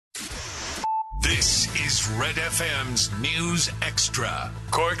This is Red FM's News Extra,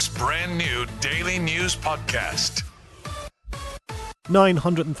 Cork's brand new daily news podcast.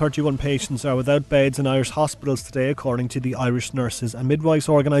 931 patients are without beds in Irish hospitals today, according to the Irish Nurses and Midwives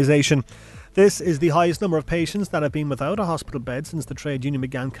organisation. This is the highest number of patients that have been without a hospital bed since the trade union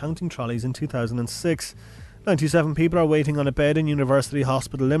began counting trolleys in 2006. 97 people are waiting on a bed in University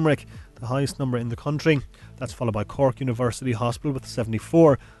Hospital Limerick, the highest number in the country. That's followed by Cork University Hospital with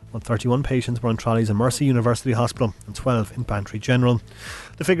 74, while 31 patients were on trolleys in Mercy University Hospital and 12 in Bantry General.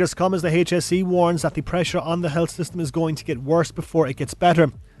 The figures come as the HSE warns that the pressure on the health system is going to get worse before it gets better,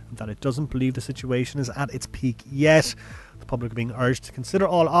 and that it doesn't believe the situation is at its peak yet. The public are being urged to consider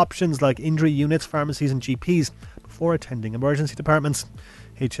all options like injury units, pharmacies and GPs before attending emergency departments.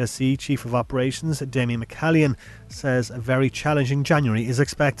 HSE Chief of Operations Damien McCallion says a very challenging January is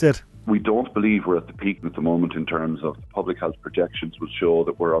expected. We don't believe we're at the peak at the moment in terms of public health projections will show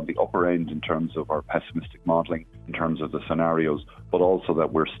that we're on the upper end in terms of our pessimistic modelling, in terms of the scenarios, but also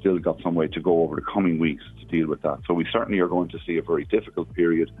that we're still got some way to go over the coming weeks to deal with that. So we certainly are going to see a very difficult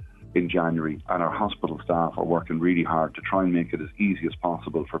period in January, and our hospital staff are working really hard to try and make it as easy as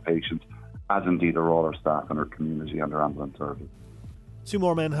possible for patients, as indeed are all our staff in our community and our ambulance service. 2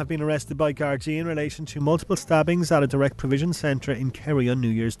 more men have been arrested by Gardai in relation to multiple stabbings at a direct provision centre in Kerry on New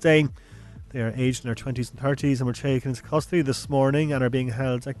Year's Day. They are aged in their 20s and 30s and were taken into custody this morning and are being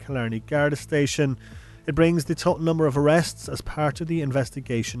held at Killarney Garda Station. It brings the total number of arrests as part of the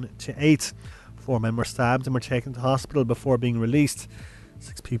investigation to 8. 4 men were stabbed and were taken to hospital before being released.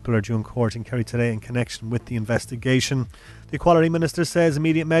 6 people are due in court in Kerry today in connection with the investigation. The Equality Minister says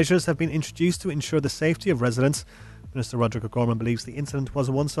immediate measures have been introduced to ensure the safety of residents. Minister Roderick O'Gorman believes the incident was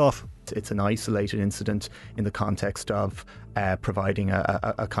a once-off. It's an isolated incident in the context of providing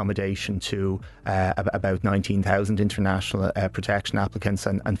accommodation to about 19,000 international protection applicants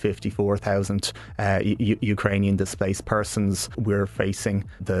and 54,000 Ukrainian displaced persons. We're facing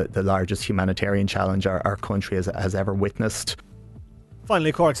the largest humanitarian challenge our country has ever witnessed.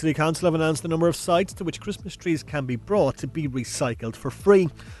 Finally, Cork City Council have announced the number of sites to which Christmas trees can be brought to be recycled for free.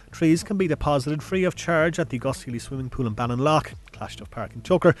 Trees can be deposited free of charge at the Gus Healy Swimming Pool in Ballinlough, Clashtoft Park in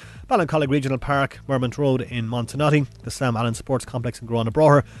Tucker, Ballincollig Regional Park, Mermont Road in Montenotte, the Sam Allen Sports Complex in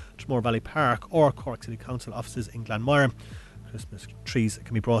Grona-Broher, Tramore Valley Park or Cork City Council offices in Glanmire. Christmas trees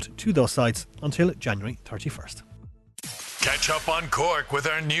can be brought to those sites until January 31st. Catch up on Cork with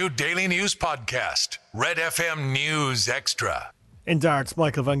our new daily news podcast, Red FM News Extra. In darts,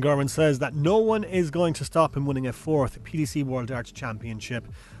 Michael van Gerwen says that no one is going to stop him winning a 4th PDC World Darts Championship.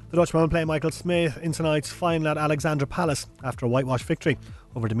 The Dutchman will play Michael Smith in tonight's final at Alexandra Palace after a whitewash victory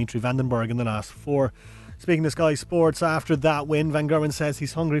over Dimitri Vandenberg in the last 4. Speaking to Sky Sports after that win, Van Gerwen says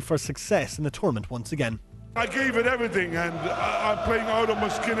he's hungry for success in the tournament once again. I gave it everything and I'm playing out of my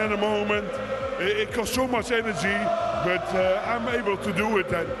skin at the moment. It costs so much energy, but I'm able to do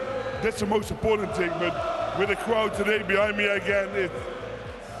it, and that's the most important thing. But with the crowd today behind me again, it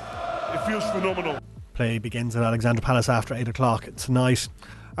feels phenomenal. Play begins at Alexandra Palace after 8 o'clock tonight.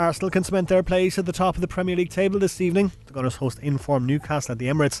 Arsenal can cement their place at the top of the Premier League table this evening. The Gunners host in-form Newcastle at the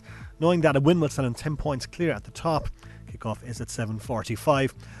Emirates, knowing that a win will send them 10 points clear at the top. Kick-off is at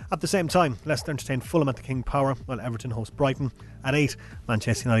 7:45. At the same time, Leicester entertain Fulham at the King Power, while Everton host Brighton. At 8,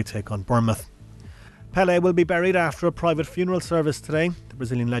 Manchester United take on Bournemouth. Pelé will be buried after a private funeral service today. The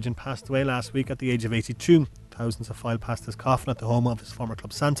Brazilian legend passed away last week at the age of 82. Thousands have filed past his coffin at the home of his former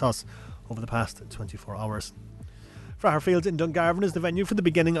club Santos over the past 24 hours. Fraherfield in Dungarvan is the venue for the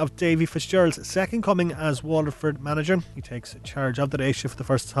beginning of Davy Fitzgerald's second coming as Waterford manager. He takes charge of the day shift for the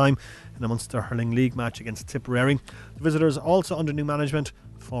first time in a Munster Hurling League match against Tipperary. The visitors also under new management,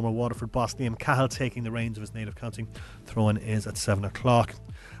 with former Waterford boss Liam Cahill taking the reins of his native county. Throw-in is at 7 o'clock.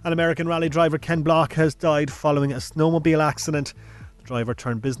 An American rally driver, Ken Block, has died following a snowmobile accident. The driver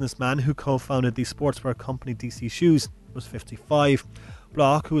turned businessman who co-founded the sportswear company DC Shoes was 55.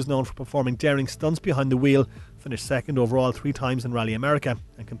 Block, who is known for performing daring stunts behind the wheel, finished second overall 3 times in Rally America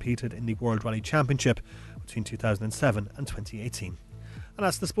and competed in the World Rally Championship between 2007 and 2018. And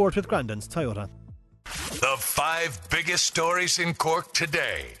that's the sport with Grandin's Toyota. The 5 biggest stories in Cork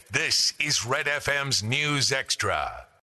today. This is Red FM's News Extra.